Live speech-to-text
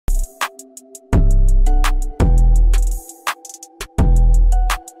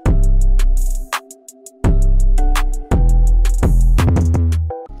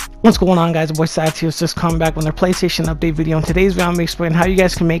What's going on, guys? Voice Ads here. Just coming back with their PlayStation update video. In today's video, I'm going to explain how you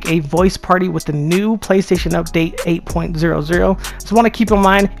guys can make a voice party with the new PlayStation update 8.00. So want to keep in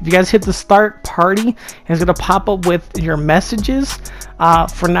mind, if you guys hit the start party, it's going to pop up with your messages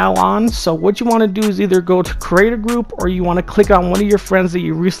for now on. So what you want to do is either go to create a group, or you want to click on one of your friends that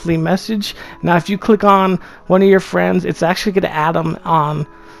you recently messaged. Now, if you click on one of your friends, it's actually going to add them on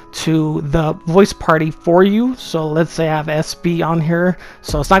to the voice party for you. So let's say I have SB on here,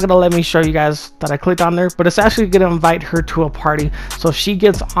 so it's not gonna let me show you guys that I clicked on there, but it's actually gonna invite her to a party. So if she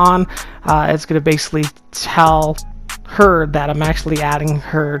gets on, it's gonna basically tell her that I'm actually adding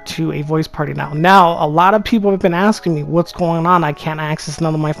her to a voice party now. Now, a lot of people have been asking me what's going on. I can't access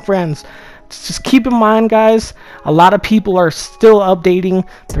none of my friends. Just keep in mind, guys, a lot of people are still updating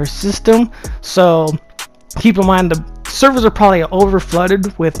their system, so keep in mind the servers are probably over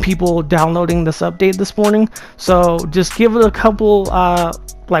flooded with people downloading this update this morning. So just give it a couple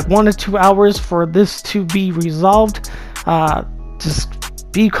like 1 to 2 hours for this to be resolved.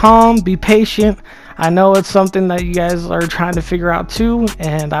 Just be calm, be patient. I know it's something that you guys are trying to figure out too,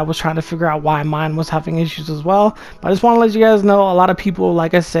 and I was trying to figure out why mine was having issues as well. But I just want to let you guys know, a lot of people,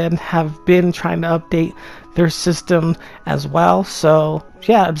 like I said, have been trying to update their system as well. So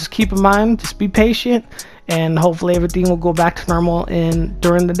yeah, just keep in mind, just be patient, and hopefully everything will go back to normal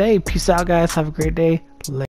during the day. Peace out, guys. Have a great day. Later.